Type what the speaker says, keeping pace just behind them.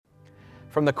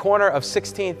From the corner of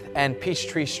 16th and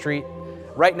Peachtree Street,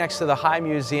 right next to the High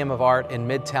Museum of Art in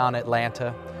Midtown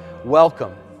Atlanta,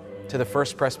 welcome to the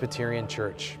First Presbyterian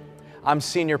Church. I'm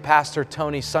Senior Pastor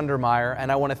Tony Sundermeyer,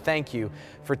 and I want to thank you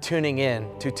for tuning in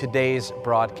to today's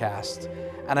broadcast.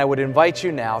 And I would invite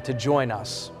you now to join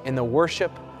us in the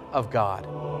worship of God.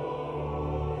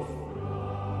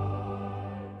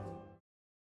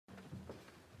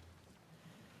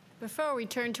 Before we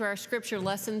turn to our scripture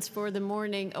lessons for the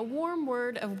morning, a warm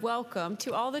word of welcome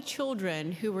to all the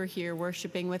children who were here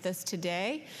worshiping with us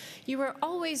today. You are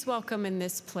always welcome in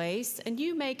this place, and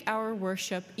you make our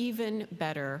worship even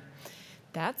better.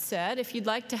 That said, if you'd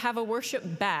like to have a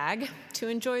worship bag to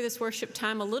enjoy this worship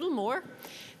time a little more,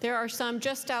 there are some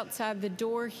just outside the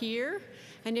door here.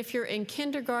 And if you're in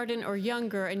kindergarten or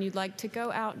younger and you'd like to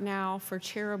go out now for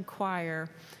Cherub Choir,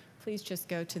 please just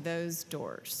go to those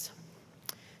doors.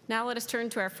 Now let us turn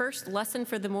to our first lesson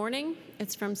for the morning.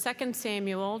 It's from 2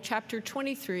 Samuel chapter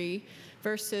 23,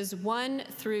 verses 1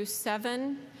 through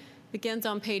 7. Begins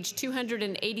on page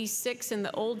 286 in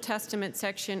the Old Testament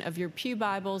section of your pew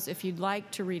Bibles if you'd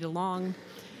like to read along.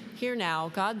 Hear now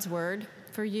God's word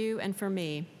for you and for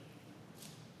me.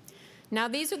 Now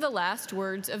these are the last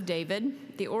words of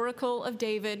David, the oracle of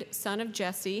David, son of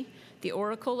Jesse, the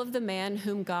oracle of the man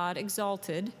whom God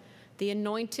exalted, the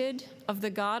anointed of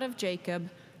the God of Jacob,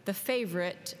 the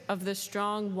favorite of the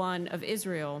strong one of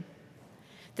Israel.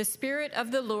 The Spirit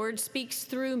of the Lord speaks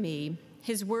through me.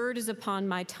 His word is upon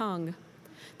my tongue.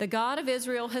 The God of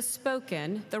Israel has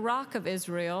spoken. The Rock of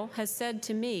Israel has said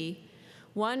to me,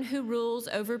 one who rules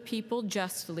over people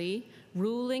justly,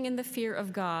 ruling in the fear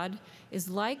of God,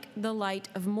 is like the light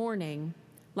of morning,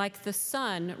 like the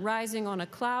sun rising on a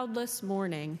cloudless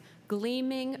morning,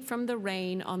 gleaming from the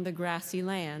rain on the grassy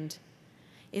land.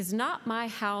 Is not my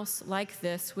house like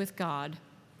this with God?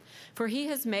 For he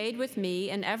has made with me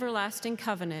an everlasting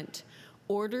covenant,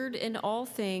 ordered in all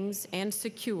things and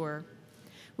secure.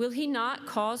 Will he not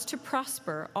cause to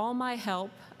prosper all my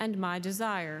help and my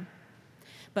desire?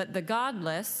 But the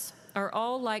godless are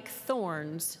all like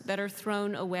thorns that are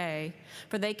thrown away,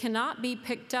 for they cannot be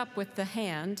picked up with the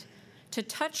hand. To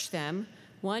touch them,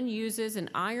 one uses an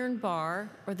iron bar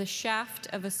or the shaft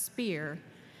of a spear,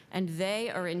 and they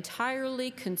are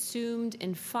entirely consumed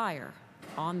in fire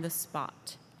on the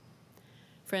spot.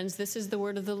 Friends, this is the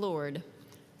word of the Lord.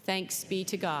 Thanks be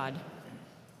to God.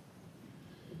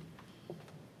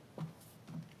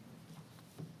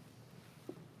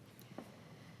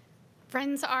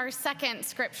 Friends, our second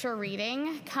scripture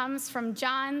reading comes from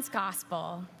John's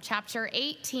Gospel, chapter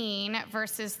 18,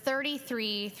 verses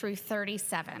 33 through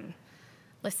 37.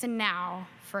 Listen now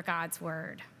for God's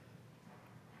word.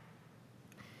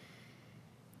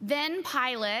 Then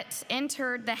Pilate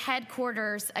entered the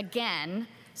headquarters again,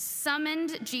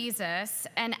 summoned Jesus,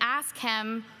 and asked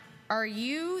him, "Are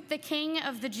you the king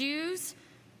of the Jews?"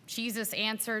 Jesus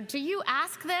answered, "Do you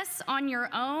ask this on your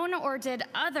own, or did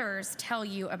others tell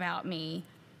you about me?"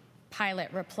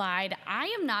 Pilate replied, "I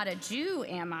am not a Jew,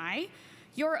 am I?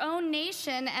 Your own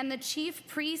nation and the chief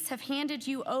priests have handed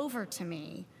you over to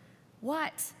me.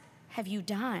 What have you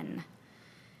done?"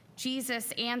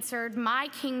 Jesus answered, "My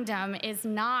kingdom is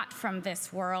not from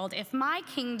this world. If my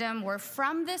kingdom were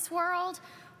from this world,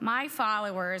 my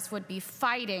followers would be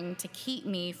fighting to keep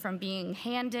me from being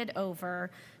handed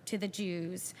over to the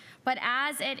Jews. But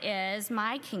as it is,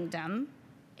 my kingdom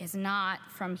is not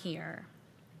from here."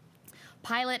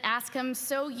 Pilate asked him,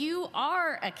 "So you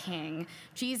are a king?"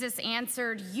 Jesus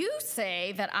answered, "You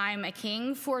say that I'm a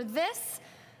king. For this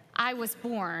I was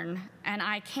born, and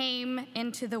I came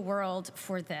into the world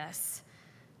for this,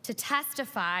 to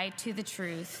testify to the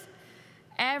truth.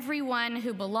 Everyone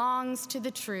who belongs to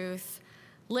the truth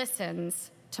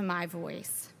listens to my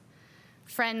voice."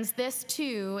 Friends, this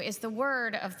too is the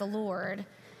word of the Lord.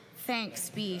 Thanks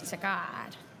be to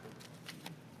God.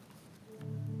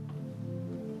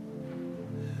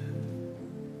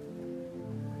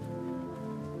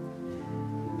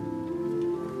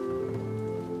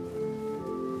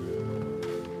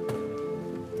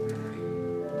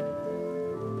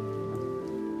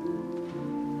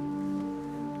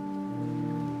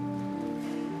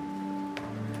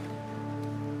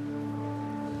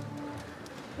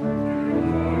 You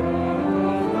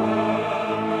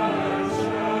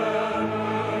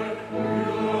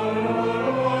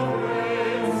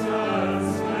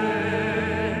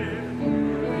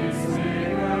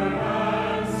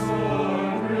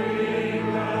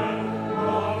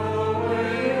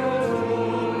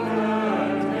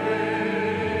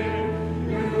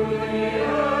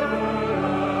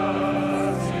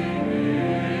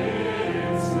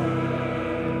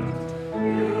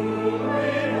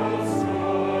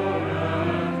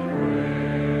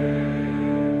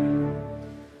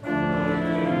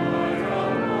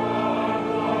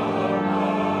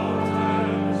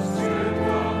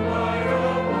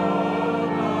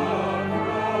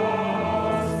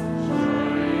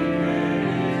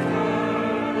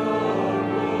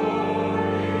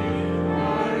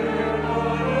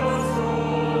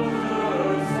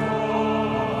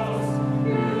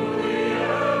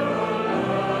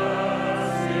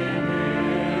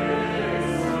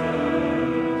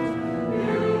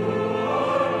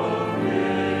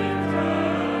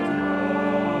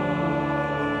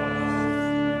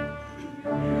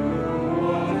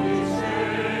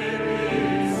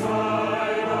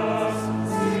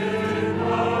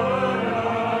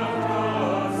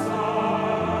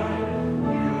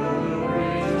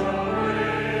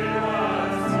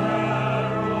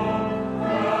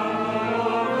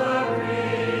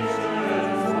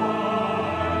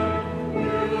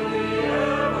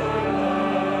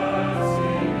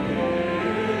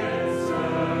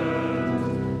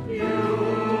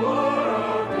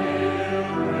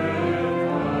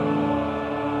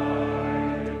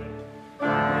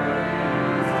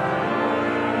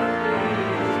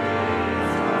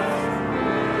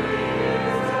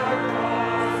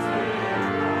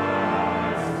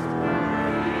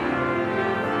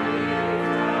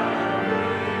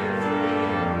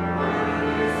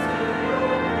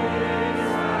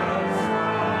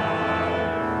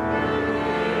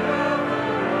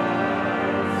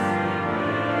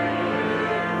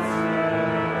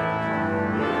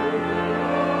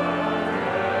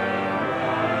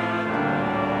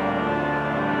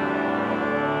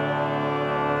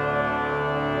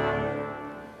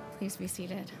Please be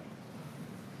seated.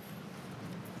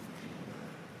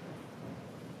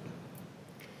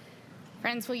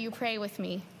 Friends, will you pray with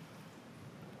me?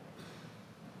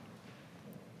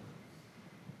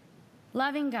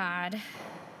 Loving God,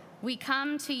 we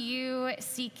come to you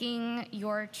seeking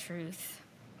your truth.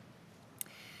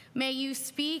 May you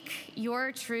speak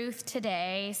your truth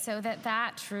today so that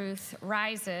that truth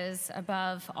rises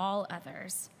above all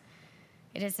others.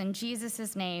 It is in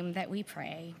Jesus' name that we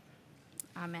pray.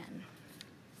 Amen.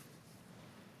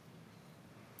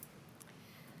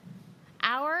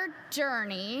 Our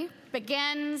journey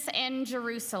begins in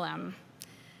Jerusalem.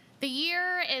 The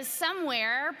year is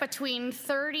somewhere between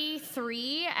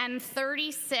 33 and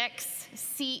 36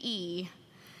 CE,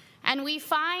 and we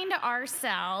find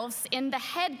ourselves in the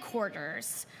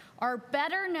headquarters, or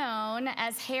better known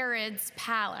as Herod's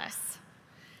palace.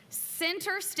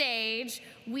 Center stage,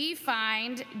 we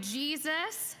find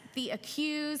Jesus, the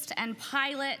accused, and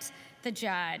Pilate, the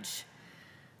judge.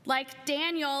 Like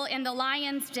Daniel in the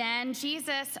lion's den,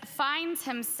 Jesus finds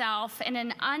himself in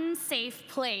an unsafe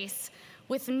place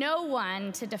with no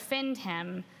one to defend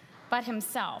him but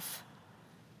himself.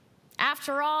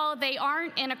 After all, they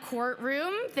aren't in a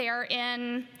courtroom, they're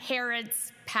in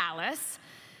Herod's palace.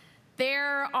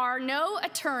 There are no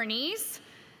attorneys,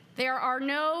 there are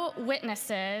no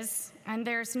witnesses, and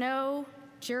there's no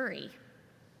jury.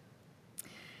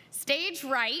 Stage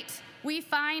right, we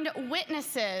find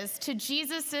witnesses to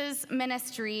Jesus'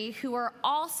 ministry who are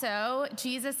also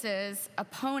Jesus'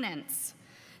 opponents.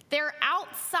 They're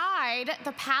outside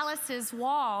the palace's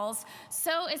walls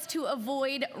so as to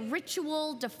avoid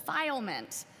ritual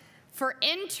defilement, for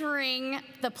entering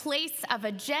the place of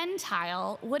a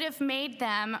Gentile would have made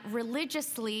them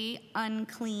religiously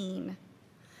unclean.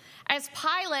 As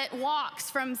Pilate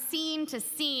walks from scene to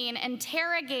scene,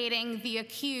 interrogating the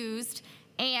accused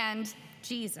and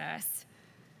Jesus,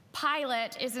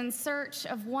 Pilate is in search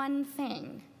of one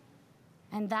thing,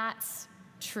 and that's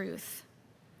truth.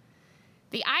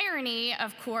 The irony,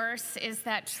 of course, is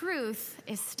that truth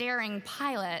is staring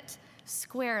Pilate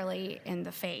squarely in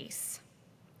the face.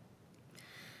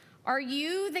 "Are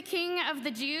you the king of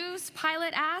the Jews?"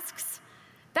 Pilate asks.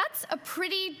 That's a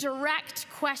pretty direct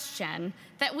question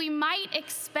that we might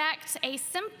expect a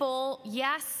simple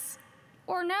yes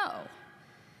or no.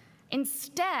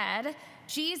 Instead,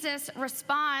 Jesus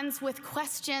responds with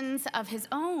questions of his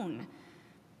own.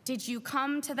 Did you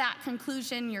come to that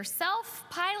conclusion yourself,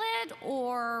 Pilate,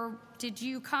 or did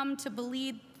you come to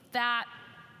believe that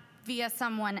via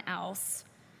someone else?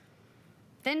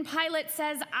 Then Pilate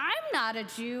says, I'm not a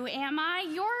Jew, am I?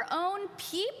 Your own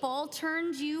people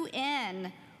turned you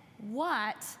in.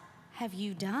 What have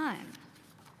you done?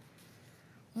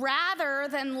 Rather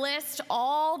than list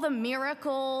all the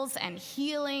miracles and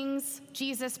healings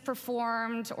Jesus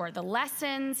performed or the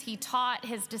lessons he taught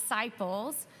his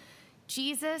disciples,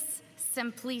 Jesus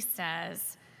simply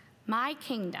says, my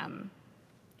kingdom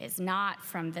is not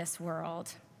from this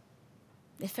world.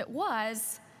 If it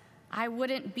was, I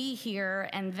wouldn't be here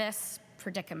in this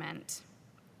predicament.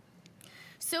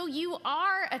 So you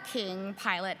are a king,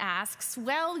 Pilate asks.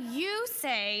 Well, you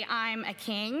say I'm a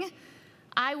king.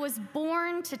 I was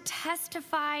born to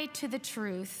testify to the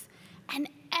truth, and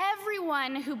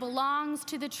everyone who belongs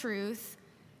to the truth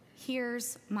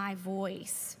hears my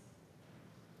voice.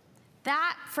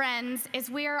 That, friends,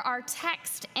 is where our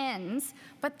text ends,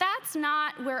 but that's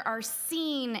not where our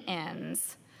scene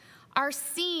ends. Our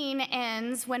scene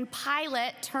ends when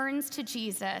Pilate turns to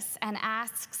Jesus and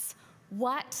asks,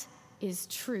 "What is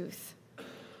truth?"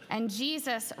 And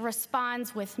Jesus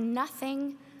responds with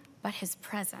nothing but his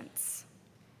presence.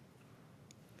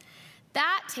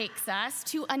 That takes us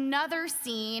to another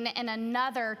scene in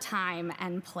another time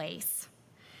and place.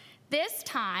 This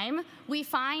time, we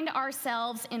find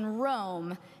ourselves in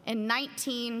Rome in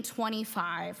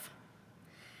 1925.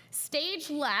 Stage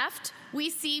left, we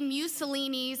see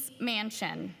Mussolini's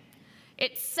mansion.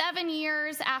 It's 7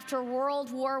 years after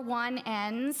World War I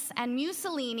ends, and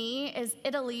Mussolini is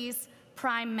Italy's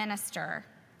prime minister.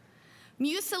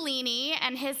 Mussolini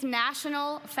and his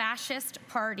National Fascist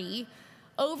Party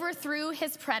overthrew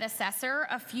his predecessor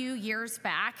a few years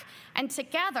back, and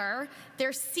together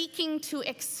they're seeking to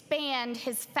expand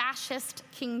his fascist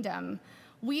kingdom,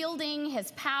 wielding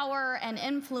his power and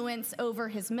influence over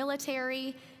his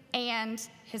military and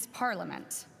his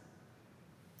parliament.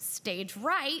 Stage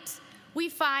right, we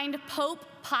find Pope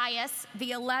Pius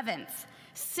XI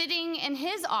sitting in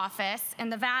his office in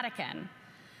the Vatican.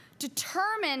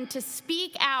 Determined to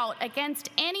speak out against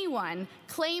anyone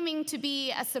claiming to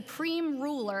be a supreme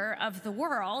ruler of the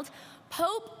world,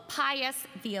 Pope Pius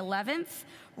XI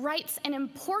writes an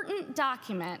important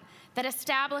document that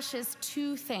establishes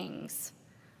two things.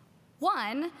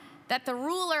 One, that the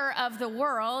ruler of the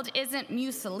world isn't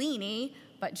Mussolini,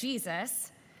 but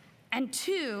Jesus. And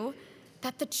two,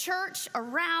 that the church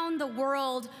around the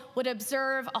world would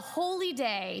observe a holy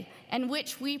day in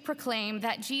which we proclaim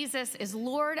that Jesus is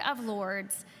Lord of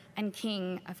Lords and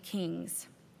King of Kings.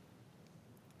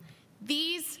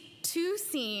 These two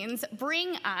scenes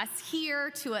bring us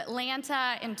here to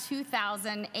Atlanta in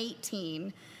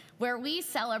 2018, where we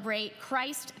celebrate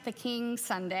Christ the King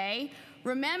Sunday,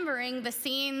 remembering the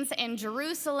scenes in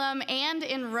Jerusalem and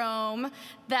in Rome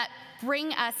that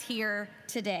bring us here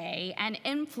today and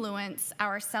influence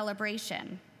our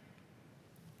celebration.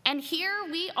 And here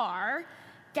we are,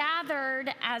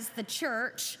 gathered as the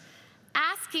church,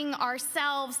 asking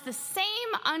ourselves the same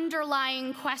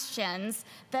underlying questions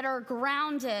that are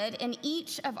grounded in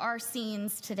each of our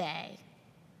scenes today.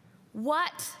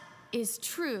 What is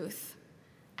truth,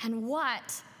 and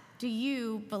what do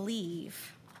you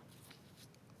believe?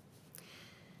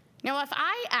 Now, if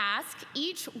I ask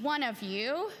each one of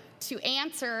you to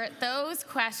answer those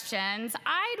questions,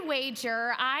 I'd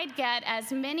wager I'd get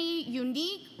as many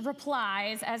unique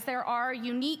replies as there are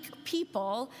unique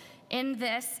people in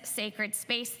this sacred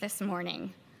space this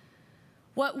morning.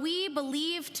 What we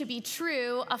believe to be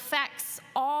true affects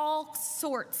all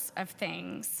sorts of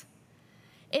things.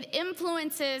 It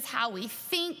influences how we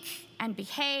think and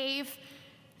behave,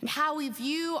 and how we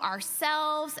view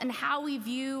ourselves and how we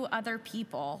view other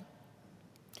people.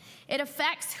 It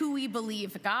affects who we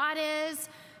believe God is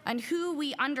and who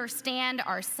we understand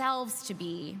ourselves to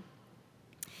be.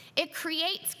 It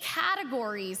creates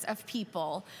categories of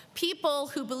people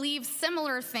who believe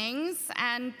similar things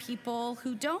and people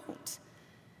who don't.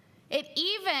 It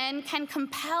even can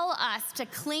compel us to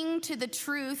cling to the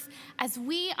truth as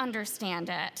we understand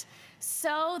it,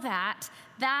 so that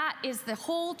that is the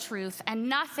whole truth and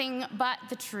nothing but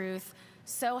the truth,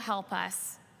 so help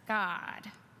us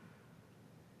God.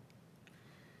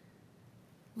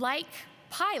 Like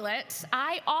Pilate,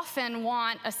 I often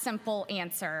want a simple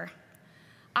answer.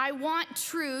 I want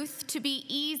truth to be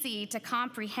easy to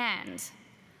comprehend.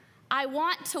 I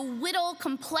want to whittle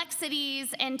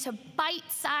complexities into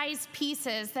bite-sized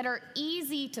pieces that are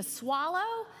easy to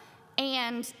swallow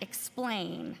and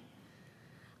explain.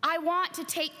 I want to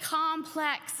take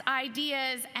complex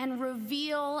ideas and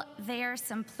reveal their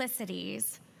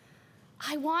simplicities.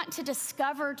 I want to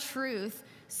discover truth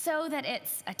so that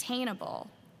it's attainable.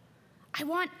 I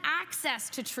want access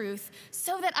to truth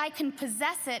so that I can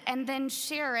possess it and then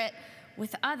share it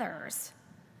with others.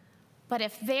 But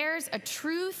if there's a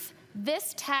truth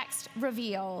this text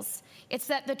reveals, it's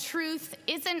that the truth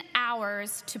isn't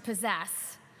ours to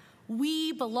possess.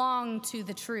 We belong to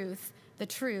the truth. The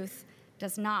truth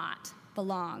does not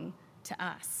belong to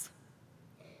us.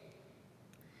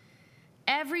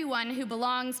 Everyone who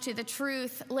belongs to the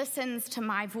truth listens to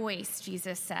my voice,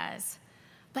 Jesus says.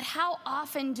 But how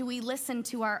often do we listen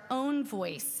to our own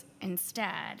voice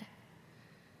instead?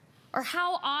 Or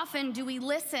how often do we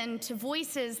listen to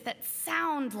voices that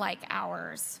sound like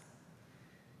ours?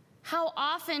 How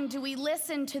often do we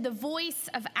listen to the voice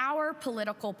of our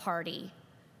political party,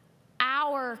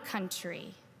 our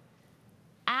country,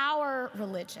 our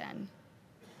religion,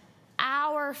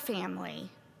 our family,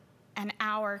 and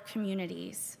our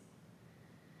communities?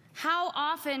 How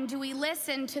often do we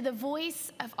listen to the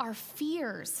voice of our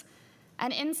fears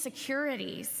and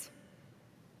insecurities?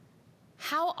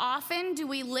 How often do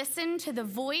we listen to the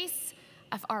voice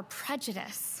of our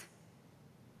prejudice?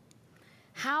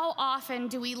 How often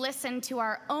do we listen to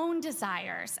our own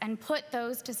desires and put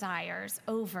those desires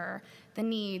over the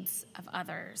needs of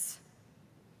others?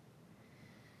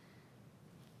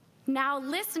 Now,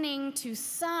 listening to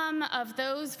some of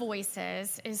those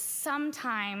voices is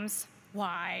sometimes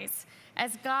wise,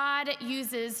 as God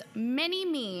uses many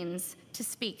means to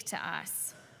speak to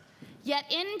us. Yet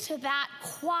into that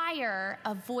choir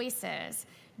of voices,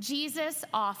 Jesus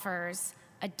offers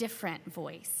a different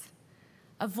voice,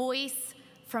 a voice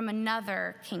from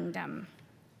another kingdom,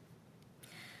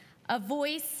 a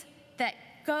voice that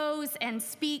goes and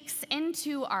speaks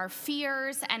into our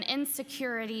fears and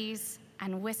insecurities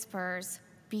and whispers,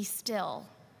 "Be still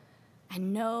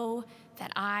and know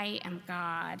that I am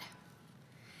God."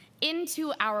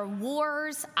 Into our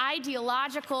wars,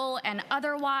 ideological and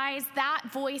otherwise, that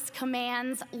voice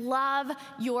commands, "Love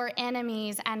your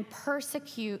enemies and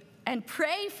persecute and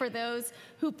pray for those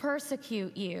who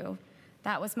persecute you."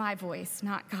 That was my voice,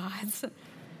 not God's.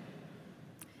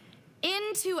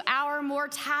 Into our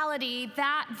mortality,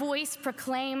 that voice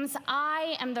proclaims,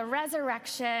 "I am the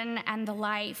resurrection and the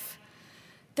life.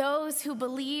 Those who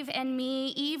believe in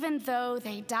me, even though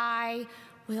they die,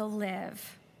 will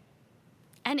live.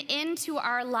 And into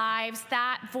our lives,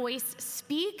 that voice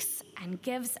speaks and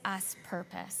gives us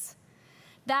purpose.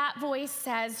 That voice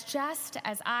says, just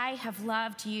as I have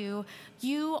loved you,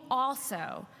 you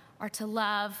also are to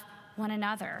love one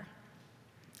another.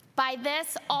 By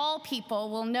this, all people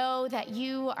will know that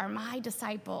you are my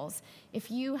disciples,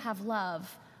 if you have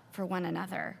love for one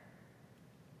another.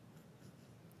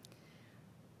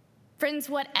 Friends,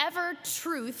 whatever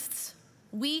truths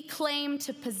we claim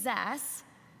to possess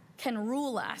can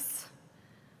rule us.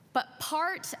 But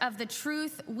part of the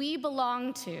truth we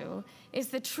belong to is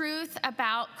the truth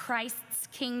about Christ's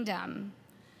kingdom.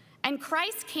 And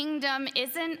Christ's kingdom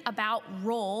isn't about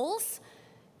roles,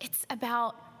 it's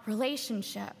about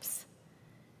relationships.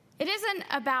 It isn't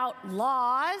about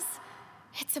laws,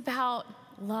 it's about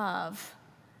love.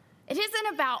 It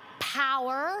isn't about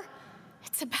power,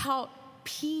 it's about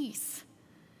peace.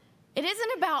 It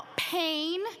isn't about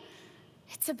pain,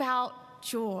 it's about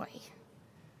joy.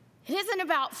 It isn't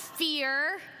about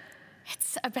fear,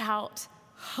 it's about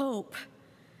hope.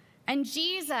 And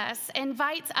Jesus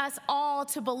invites us all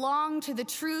to belong to the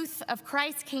truth of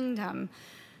Christ's kingdom,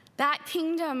 that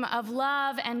kingdom of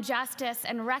love and justice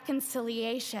and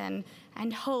reconciliation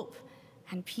and hope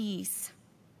and peace.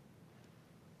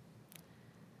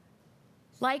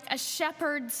 Like a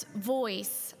shepherd's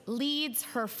voice leads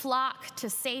her flock to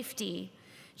safety,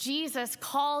 Jesus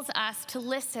calls us to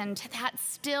listen to that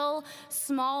still,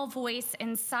 small voice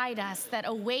inside us that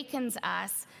awakens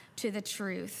us to the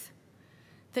truth.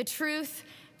 The truth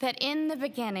that in the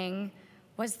beginning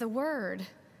was the Word,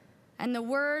 and the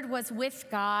Word was with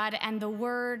God, and the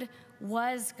Word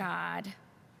was God.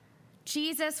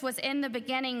 Jesus was in the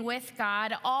beginning with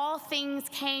God. All things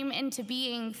came into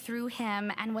being through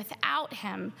him, and without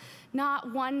him,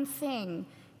 not one thing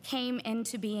came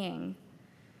into being.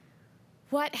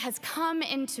 What has come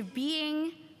into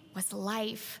being was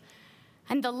life,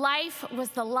 and the life was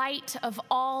the light of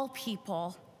all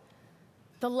people.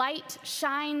 The light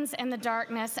shines in the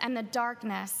darkness, and the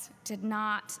darkness did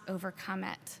not overcome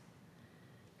it.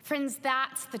 Friends,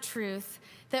 that's the truth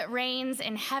that reigns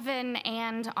in heaven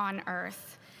and on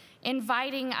earth,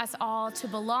 inviting us all to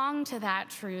belong to that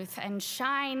truth and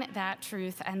shine that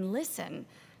truth and listen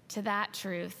to that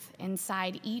truth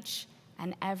inside each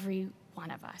and every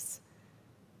one of us.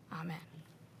 Amen.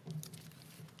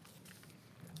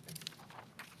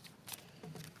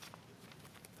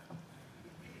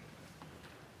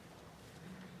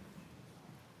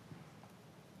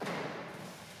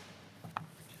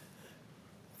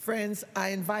 Friends, I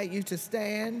invite you to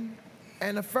stand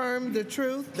and affirm the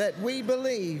truth that we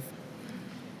believe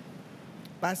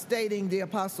by stating the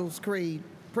Apostles' Creed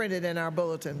printed in our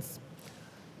bulletins.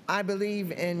 I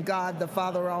believe in God the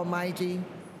Father Almighty,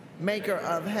 maker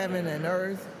of heaven and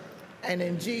earth, and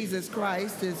in Jesus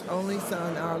Christ, his only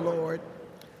Son, our Lord,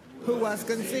 who was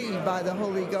conceived by the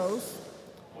Holy Ghost,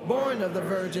 born of the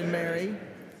Virgin Mary,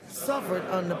 suffered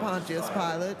under Pontius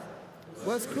Pilate,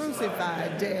 was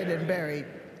crucified, dead, and buried.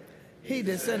 He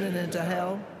descended into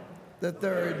hell. The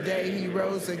third day he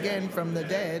rose again from the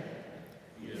dead.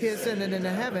 He ascended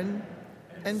into heaven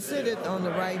and sitteth on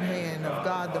the right hand of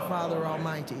God the Father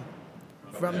Almighty.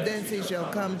 From thence he shall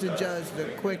come to judge the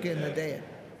quick and the dead.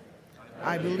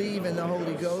 I believe in the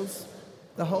Holy Ghost,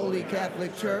 the Holy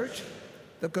Catholic Church,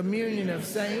 the communion of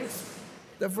saints,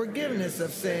 the forgiveness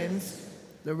of sins,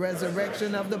 the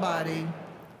resurrection of the body,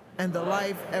 and the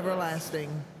life everlasting.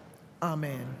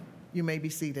 Amen. You may be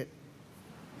seated.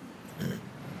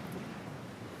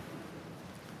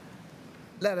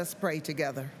 Let us pray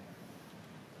together.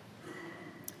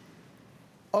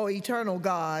 O eternal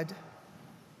God,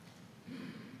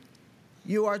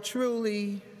 you are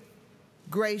truly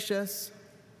gracious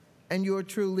and you are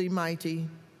truly mighty,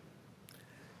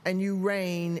 and you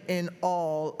reign in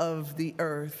all of the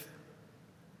earth.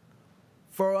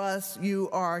 For us, you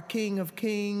are King of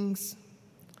kings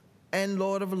and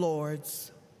Lord of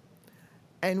lords,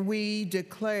 and we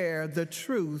declare the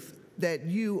truth that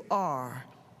you are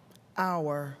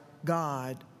our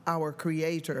God, our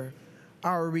Creator,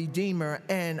 our Redeemer,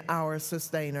 and our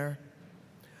Sustainer.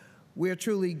 We're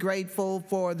truly grateful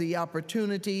for the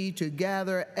opportunity to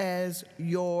gather as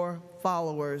your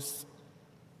followers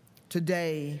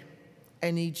today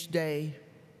and each day,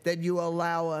 that you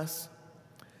allow us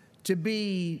to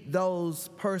be those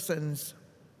persons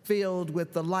filled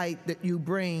with the light that you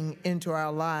bring into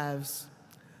our lives,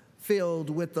 filled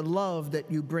with the love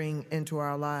that you bring into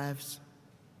our lives.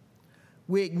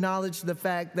 We acknowledge the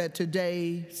fact that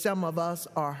today some of us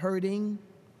are hurting,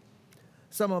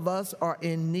 some of us are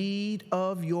in need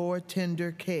of your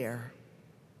tender care.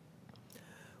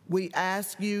 We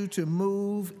ask you to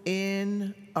move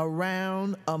in,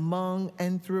 around, among,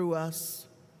 and through us.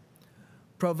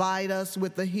 Provide us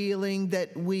with the healing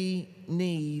that we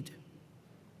need.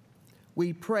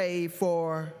 We pray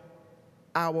for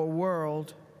our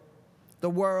world, the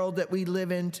world that we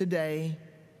live in today,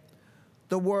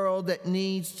 the world that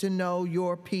needs to know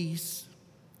your peace,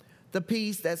 the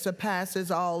peace that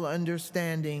surpasses all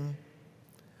understanding,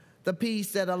 the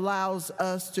peace that allows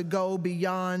us to go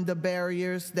beyond the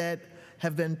barriers that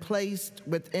have been placed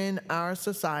within our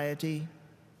society,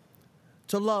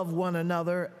 to love one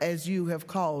another as you have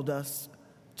called us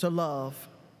to love.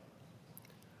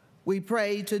 We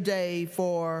pray today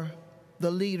for the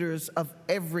leaders of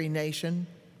every nation.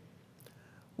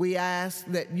 We ask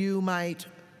that you might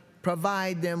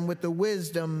provide them with the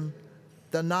wisdom,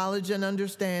 the knowledge and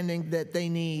understanding that they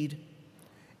need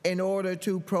in order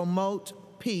to promote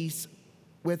peace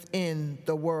within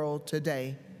the world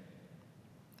today.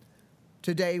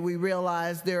 Today we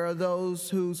realize there are those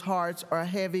whose hearts are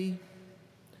heavy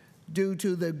due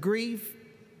to the grief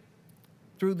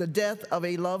through the death of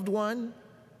a loved one,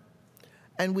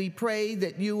 and we pray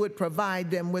that you would provide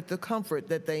them with the comfort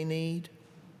that they need.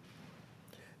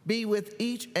 Be with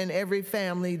each and every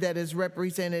family that is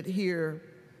represented here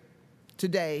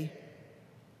today,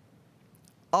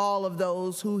 all of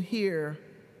those who hear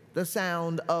the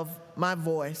sound of my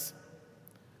voice.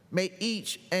 May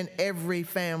each and every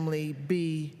family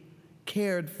be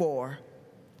cared for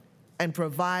and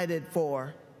provided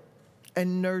for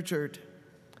and nurtured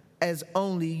as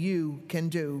only you can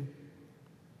do.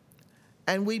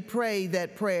 And we pray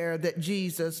that prayer that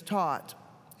Jesus taught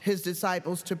his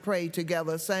disciples to pray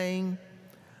together, saying,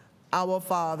 Our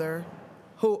Father,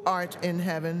 who art in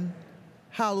heaven,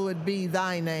 hallowed be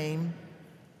thy name.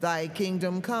 Thy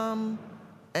kingdom come,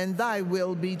 and thy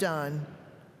will be done,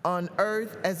 on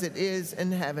earth as it is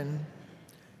in heaven.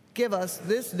 Give us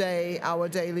this day our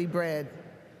daily bread,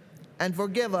 and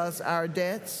forgive us our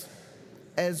debts,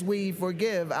 as we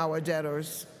forgive our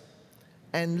debtors.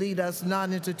 And lead us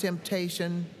not into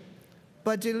temptation,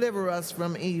 but deliver us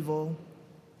from evil.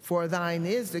 For thine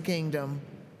is the kingdom,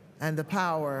 and the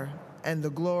power, and the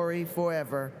glory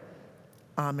forever.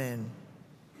 Amen.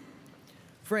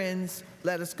 Friends,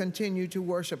 let us continue to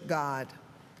worship God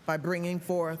by bringing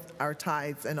forth our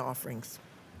tithes and offerings.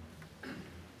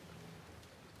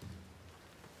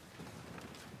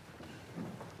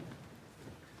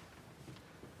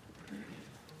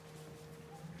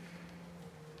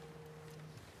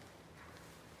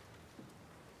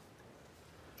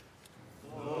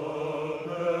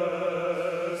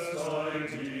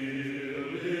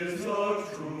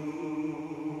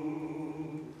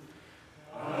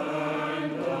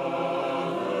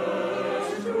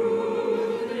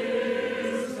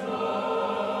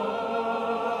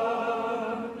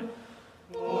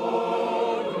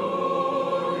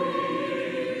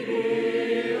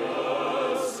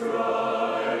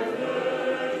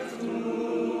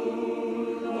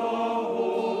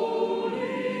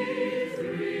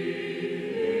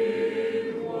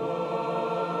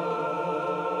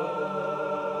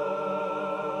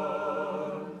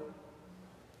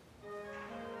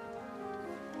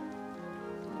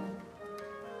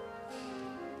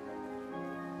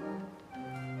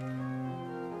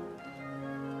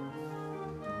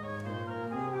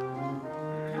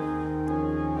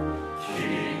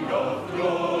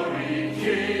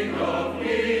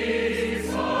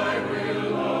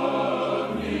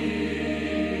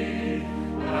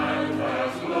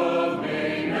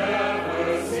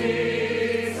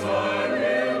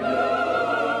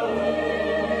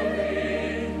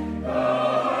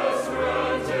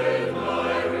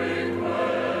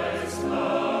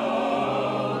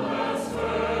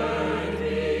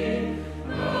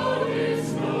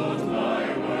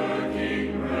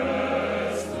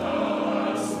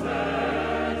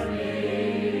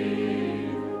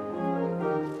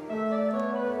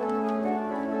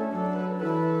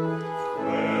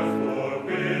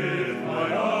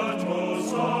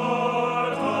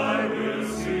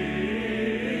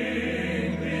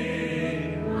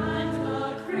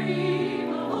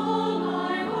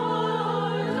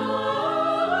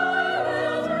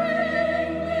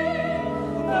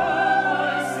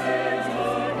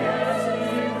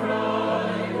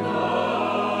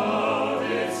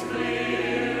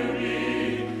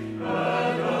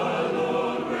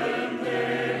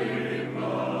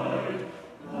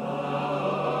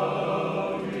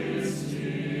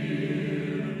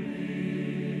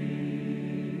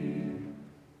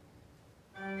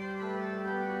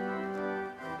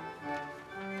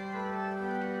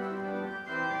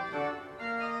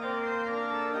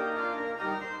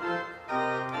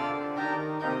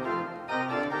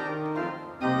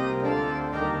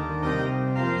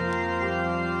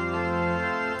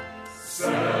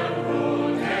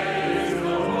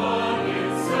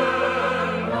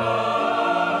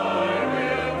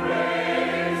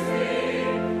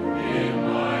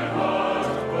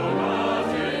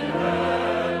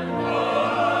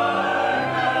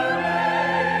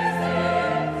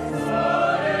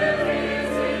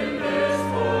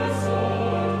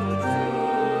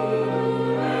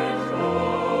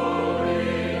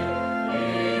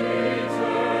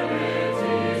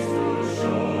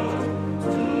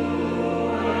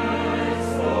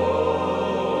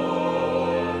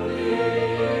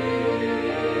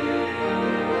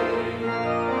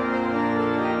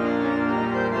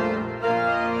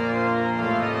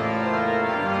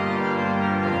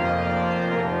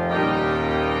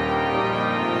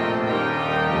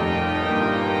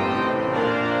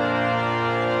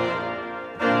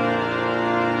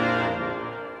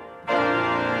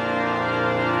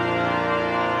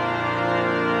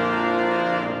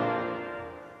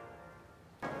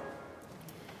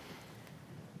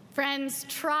 Friends,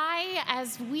 try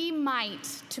as we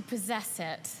might to possess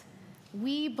it,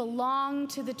 we belong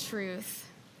to the truth.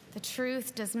 The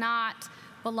truth does not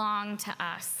belong to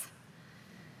us.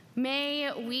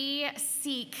 May we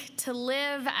seek to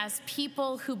live as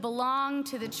people who belong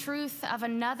to the truth of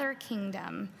another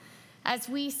kingdom, as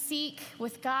we seek,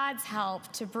 with God's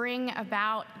help, to bring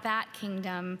about that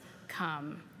kingdom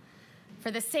come.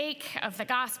 For the sake of the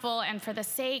gospel and for the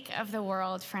sake of the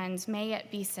world, friends, may it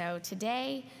be so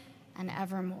today and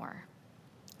evermore.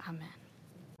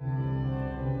 Amen.